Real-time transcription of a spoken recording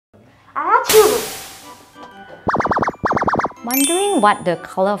Achoo! Wondering what the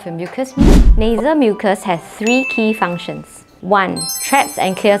color of your mucus means? Nasal mucus has three key functions. 1. Traps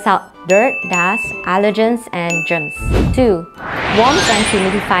and clears out dirt, dust, allergens and germs. 2. Warms and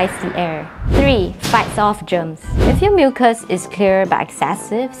humidifies the air. 3. Fights off germs. If your mucus is clear but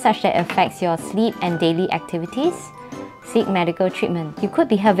excessive, such that it affects your sleep and daily activities, seek medical treatment. You could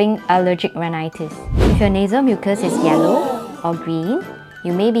be having allergic rhinitis. If your nasal mucus is yellow or green,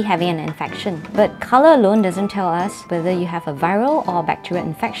 you may be having an infection. But color alone doesn't tell us whether you have a viral or bacterial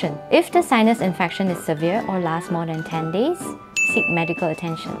infection. If the sinus infection is severe or lasts more than 10 days, seek medical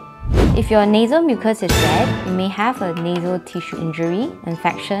attention. If your nasal mucus is red, you may have a nasal tissue injury,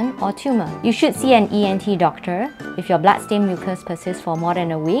 infection, or tumor. You should see an ENT doctor if your blood-stained mucus persists for more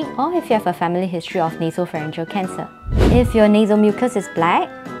than a week or if you have a family history of nasopharyngeal cancer. If your nasal mucus is black,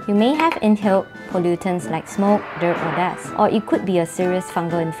 you may have inhaled pollutants like smoke, dirt or dust, or it could be a serious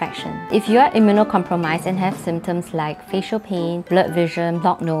fungal infection. If you are immunocompromised and have symptoms like facial pain, blurred vision,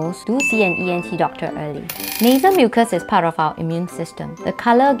 blocked nose, do see an ENT doctor early. Nasal mucus is part of our immune system. The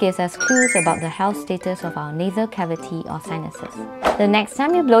color gives us clues about the health status of our nasal cavity or sinuses. The next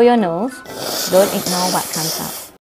time you blow your nose, don't ignore what comes out.